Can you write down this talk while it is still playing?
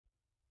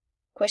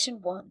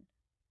Question 1.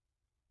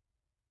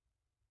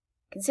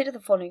 Consider the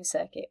following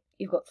circuit.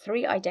 You've got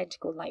 3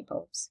 identical light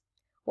bulbs.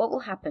 What will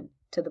happen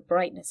to the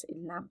brightness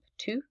in lamp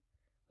 2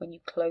 when you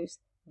close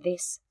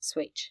this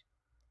switch?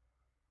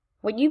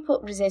 When you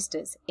put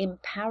resistors in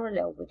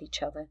parallel with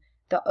each other,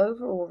 the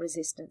overall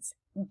resistance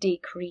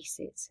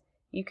decreases.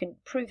 You can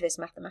prove this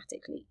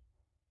mathematically.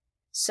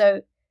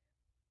 So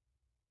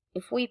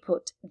if we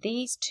put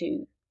these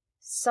two,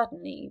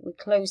 suddenly we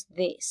close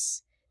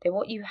this, then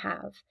what you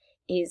have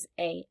is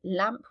a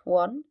lamp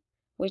 1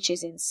 which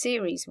is in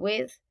series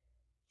with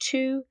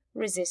 2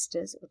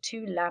 resistors or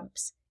 2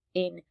 lamps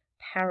in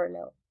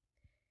parallel.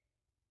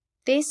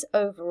 This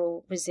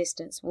overall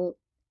resistance will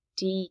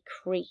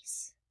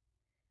decrease.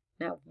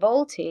 Now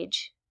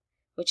voltage,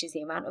 which is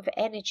the amount of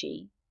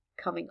energy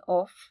coming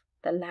off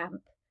the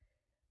lamp,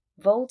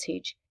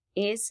 voltage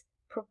is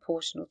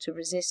proportional to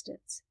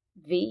resistance.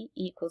 V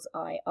equals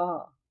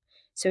IR.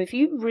 So if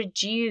you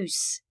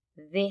reduce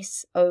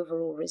this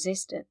overall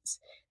resistance,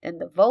 then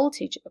the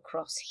voltage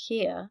across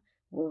here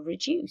will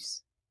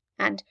reduce,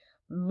 and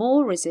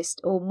more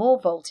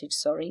voltage,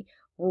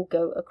 will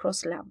go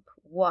across lamp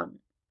 1.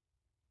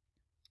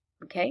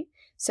 Okay,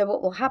 so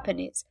what will happen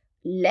is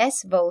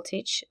less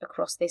voltage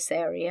across this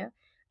area,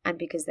 and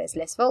because there's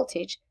less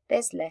voltage,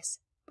 there's less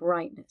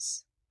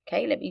brightness.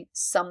 Okay, let me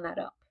sum that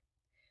up.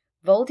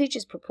 Voltage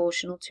is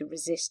proportional to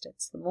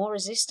resistance. The more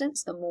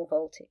resistance, the more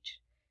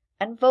voltage.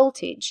 And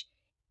voltage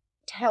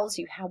tells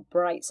you how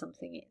bright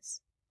something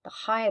is. The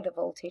higher the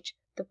voltage,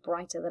 the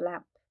brighter the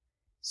lamp.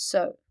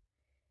 So,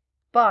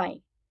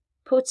 by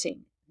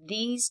putting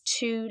these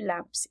 2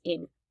 lamps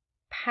in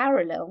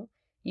parallel,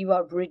 you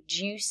are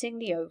reducing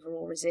the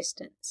overall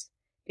resistance.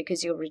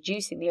 Because you're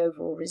reducing the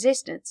overall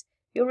resistance,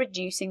 you're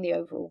reducing the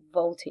overall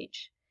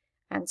voltage.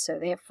 And so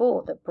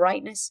therefore the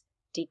brightness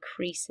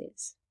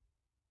decreases.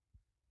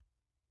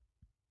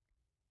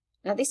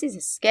 Now this is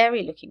a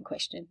scary looking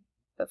question,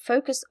 but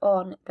focus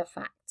on the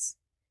facts.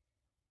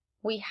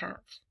 We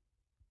have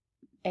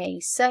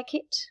a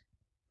circuit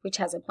which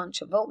has a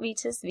bunch of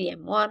voltmeters,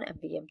 VM1 and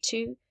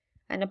VM2,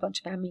 and a bunch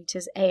of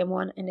ammeters,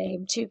 AM1 and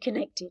AM2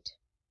 connected.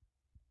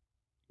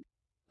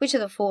 Which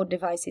of the 4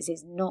 devices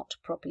is not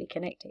properly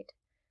connected?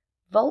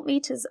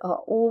 Voltmeters are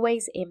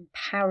always in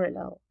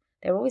parallel.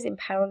 They're always in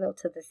parallel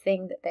to the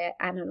thing that they're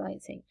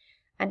analyzing.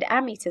 And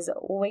ammeters are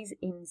always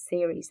in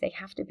series. They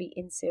have to be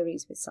in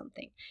series with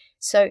something.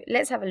 So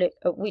let's have a look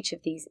at which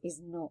of these is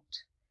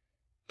not.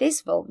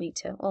 This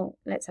voltmeter,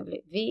 let's have a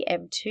look.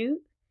 VM2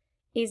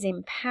 is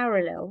in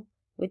parallel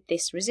with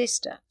this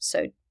resistor.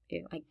 So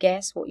I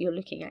guess what you're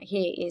looking at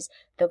here is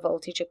the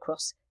voltage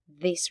across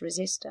this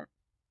resistor.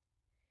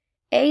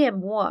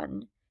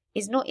 AM1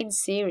 is not in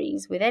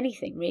series with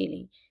anything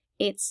really.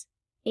 It's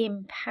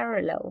in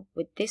parallel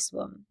with this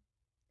one.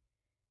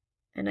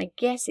 And I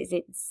guess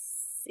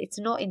it's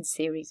not in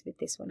series with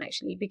this one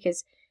actually,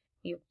 because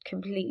you're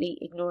completely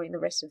ignoring the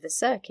rest of the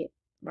circuit,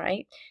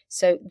 right?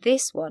 So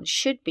this one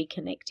should be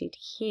connected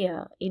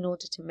here in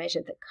order to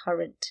measure the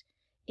current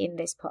in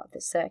this part of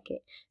the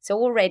circuit. So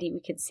already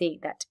we can see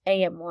that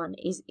AM1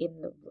 is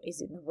in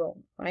the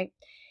wrong, right?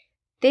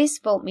 This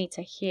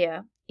voltmeter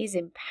here is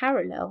in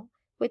parallel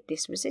with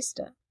this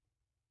resistor,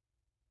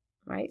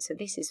 right? So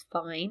this is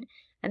fine.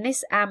 And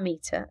this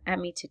ammeter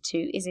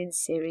 2, is in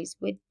series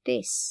with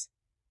this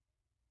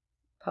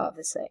part of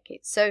the circuit.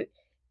 So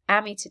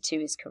ammeter 2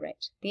 is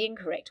correct. The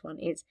incorrect one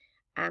is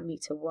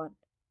ammeter 1.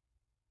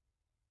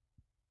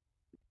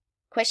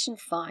 Question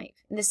 5.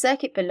 In the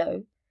circuit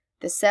below,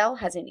 the cell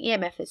has an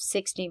EMF of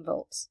 16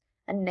 volts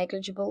and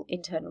negligible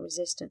internal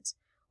resistance.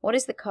 What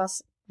is the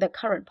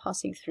current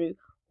passing through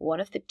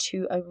one of the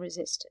 2 ohm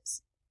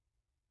resistors?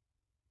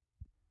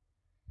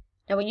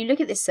 Now when you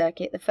look at this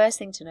circuit, the first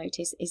thing to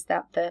notice is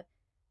that the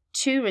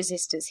 2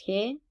 resistors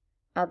here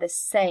are the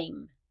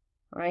same,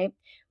 right?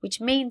 Which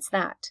means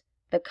that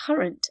the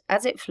current,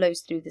 as it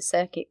flows through the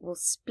circuit, will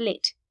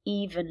split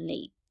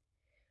evenly,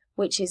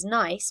 which is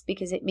nice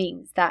because it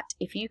means that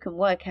if you can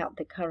work out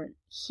the current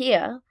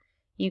here,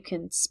 you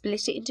can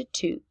split it into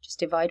 2, just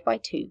divide by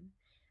 2,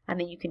 and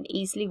then you can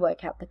easily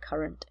work out the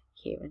current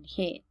here and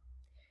here.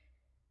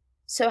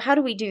 So how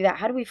do we do that?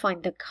 How do we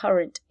find the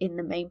current in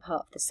the main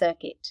part of the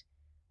circuit?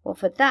 Well,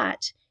 for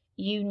that,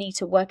 you need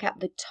to work out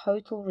the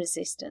total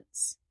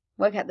resistance.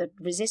 Work out the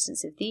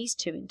resistance of these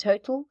 2 in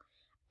total,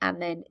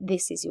 and then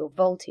this is your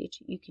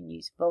voltage. You can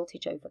use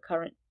voltage over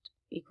current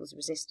equals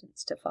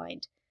resistance to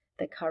find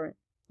the current.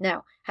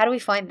 Now, how do we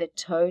find the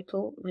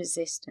total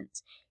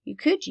resistance? You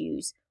could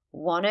use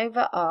 1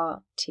 over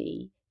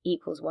RT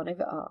equals 1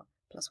 over R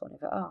plus 1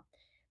 over R.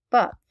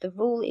 But the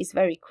rule is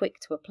very quick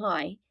to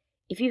apply.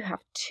 If you have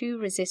 2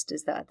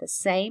 resistors that are the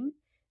same,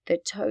 the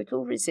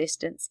total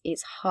resistance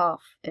is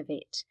half of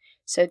it.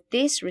 So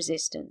this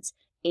resistance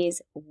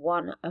is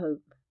 1 ohm,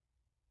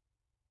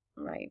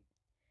 right?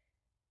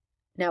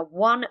 Now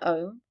 1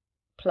 ohm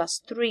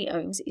plus 3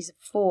 ohms is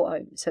 4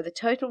 ohms. So the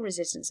total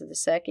resistance of the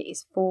circuit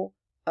is 4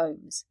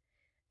 ohms.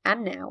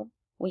 And now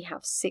we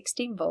have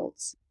 16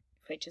 volts.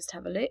 If we just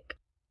have a look,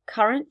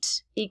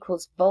 current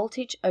equals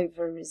voltage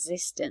over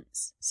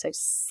resistance. So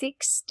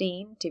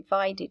 16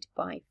 divided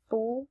by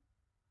 4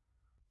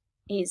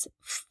 is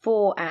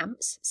 4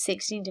 amps.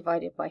 16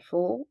 divided by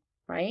 4,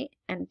 right?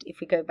 And if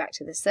we go back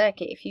to the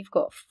circuit, if you've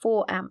got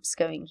 4 amps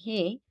going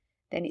here,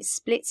 then it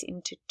splits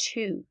into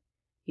 2.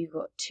 You've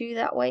got 2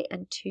 that way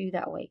and 2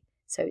 that way.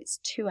 So it's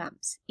 2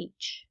 amps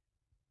each.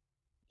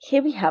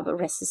 Here we have a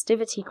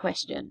resistivity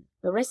question.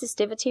 The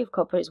resistivity of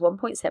copper is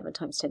 1.7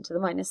 times 10 to the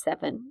minus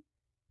 7.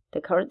 The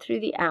current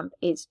through the amp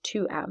is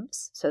 2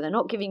 amps. So they're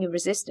not giving you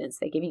resistance,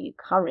 they're giving you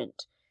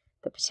current.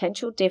 The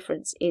potential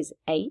difference is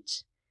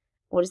 8.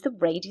 What is the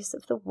radius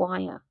of the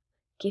wire?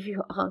 Give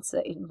your answer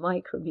in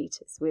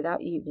micrometers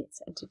without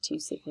units and to 2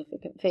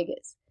 significant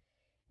figures.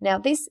 Now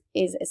this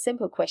is a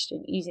simple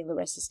question using the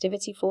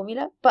resistivity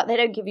formula, but they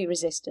don't give you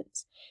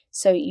resistance.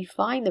 So you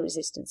find the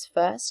resistance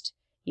first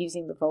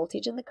using the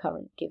voltage and the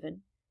current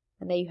given,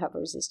 and there you have a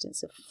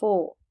resistance of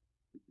 4.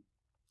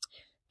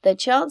 The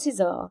chances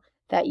are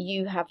that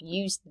you have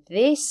used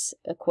this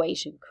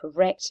equation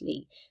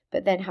correctly,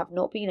 but then have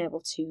not been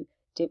able to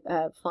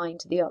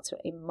find the answer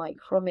in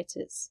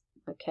micrometers.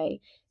 Okay,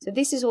 so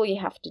this is all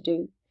you have to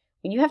do.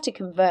 When you have to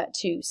convert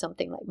to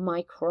something like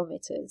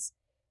micrometers,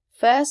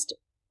 first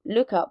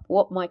look up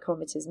what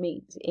micrometers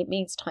means. It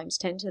means times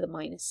 10 to the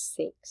minus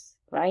 6,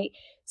 right?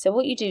 So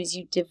what you do is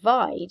you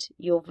divide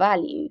your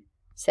value,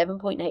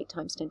 7.8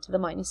 times 10 to the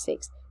minus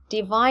 6,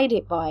 divide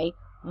it by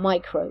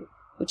micro,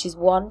 which is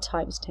 1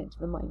 times 10 to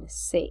the minus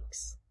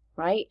 6,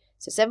 right?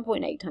 So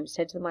 7.8 times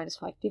 10 to the minus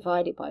 5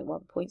 divided by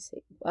 1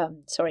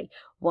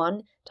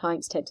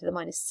 times 10 to the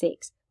minus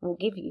 6 will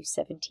give you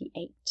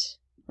 78.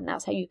 And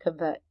that's how you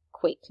convert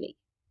quickly.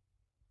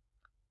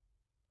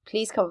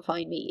 Please come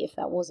find me if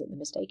that wasn't the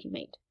mistake you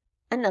made.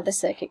 Another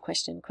circuit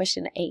question,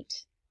 question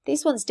 8.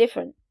 This one's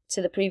different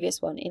to the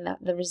previous one in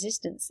that the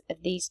resistance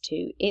of these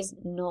two is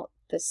not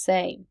the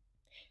same.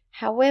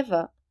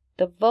 However,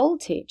 the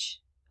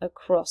voltage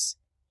across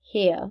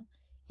here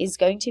is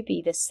going to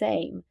be the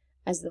same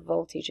as the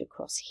voltage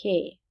across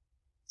here.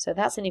 So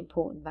that's an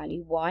important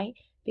value. Why?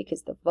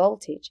 Because the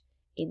voltage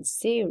in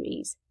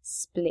series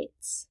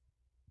splits.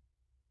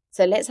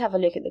 So let's have a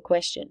look at the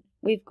question.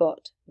 We've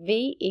got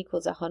V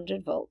equals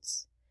 100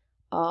 volts.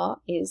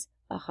 R is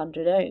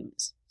 100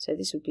 ohms. So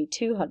this would be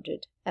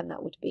 200 and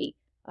that would be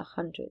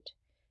 100.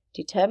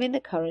 Determine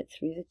the current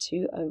through the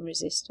 2 ohm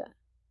resistor.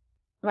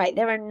 Right,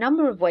 there are a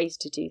number of ways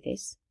to do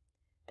this.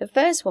 The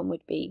first one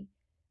would be,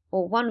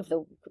 or one of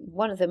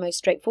the most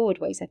straightforward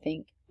ways I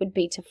think, would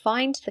be to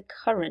find the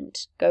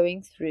current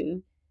going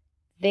through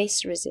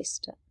this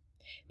resistor.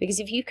 Because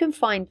if you can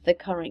find the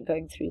current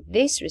going through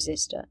this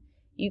resistor,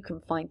 you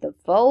can find the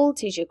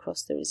voltage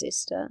across the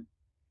resistor.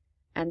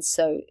 And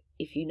so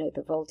if you know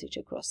the voltage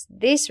across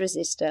this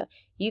resistor,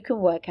 you can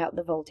work out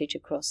the voltage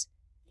across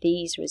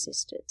these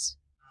resistors.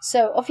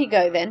 So off you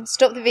go then,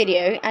 stop the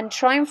video and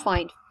try and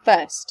find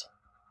first,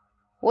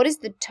 what is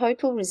the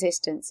total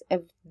resistance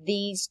of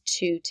these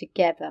two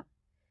together?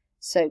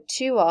 So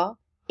 2R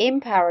in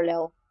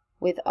parallel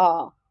with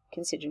R,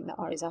 considering that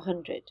R is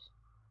 100.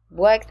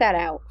 Work that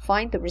out.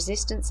 Find the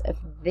resistance of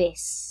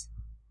this.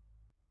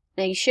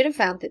 Now you should have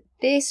found that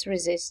this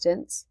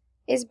resistance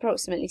is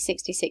approximately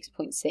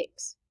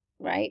 66.6,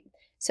 right?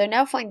 So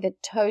now find the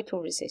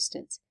total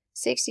resistance.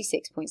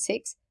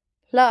 66.6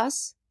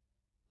 plus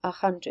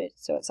 100,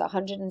 so it's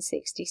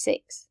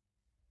 166.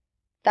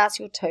 That's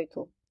your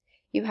total.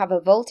 You have a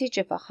voltage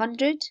of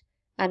 100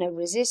 and a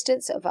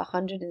resistance of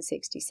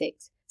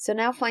 166. So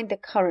now find the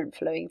current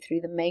flowing through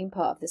the main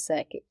part of the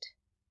circuit.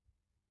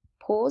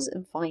 Pause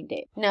and find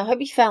it. Now I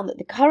hope you found that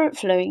the current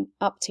flowing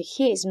up to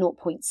here is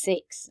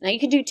 0.6. Now you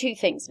can do two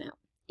things now.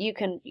 You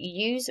can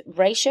use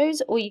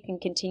ratios or you can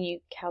continue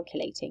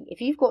calculating.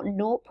 If you've got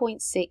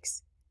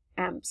 0.6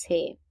 amps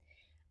here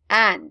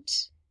and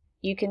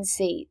you can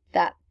see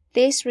that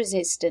this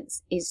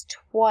resistance is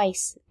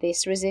twice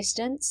this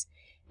resistance,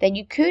 then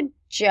you could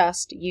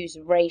just use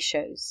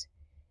ratios.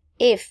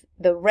 If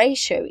the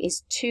ratio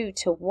is 2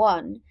 to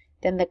 1,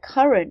 then the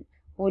current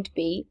would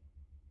be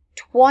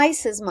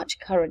twice as much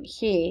current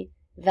here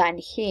than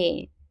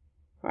here,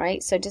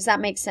 right? So does that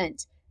make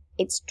sense?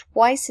 It's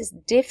twice as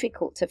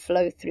difficult to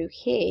flow through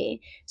here,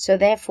 so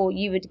therefore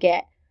you would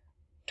get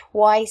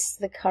twice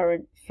the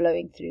current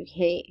flowing through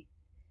here.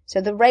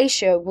 So the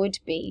ratio would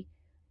be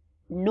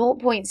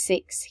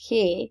 0.6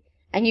 here,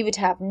 and you would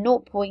have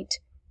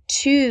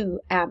 0.2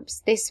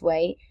 amps this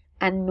way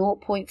and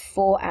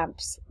 0.4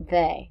 amps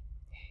there.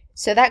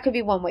 So that could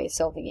be one way of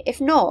solving it. If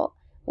not,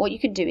 what you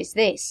can do is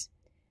this.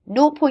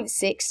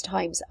 0.6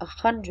 times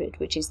 100,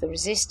 which is the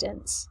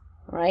resistance,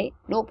 right?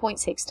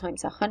 0.6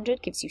 times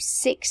 100 gives you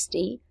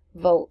 60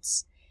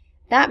 volts.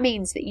 That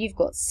means that you've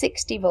got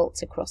 60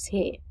 volts across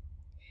here,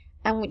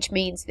 and which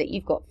means that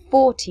you've got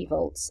 40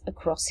 volts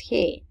across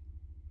here.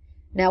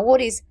 Now, what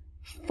is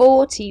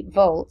 40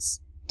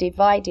 volts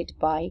divided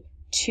by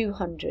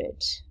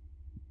 200?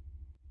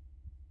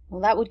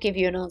 Well, that would give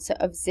you an answer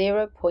of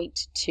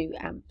 0.2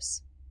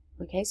 amps.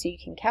 Okay, so you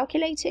can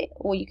calculate it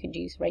or you can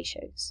use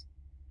ratios.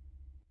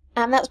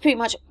 And that's pretty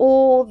much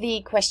all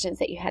the questions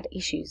that you had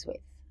issues with.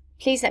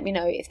 Please let me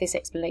know if this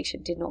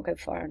explanation did not go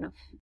far enough.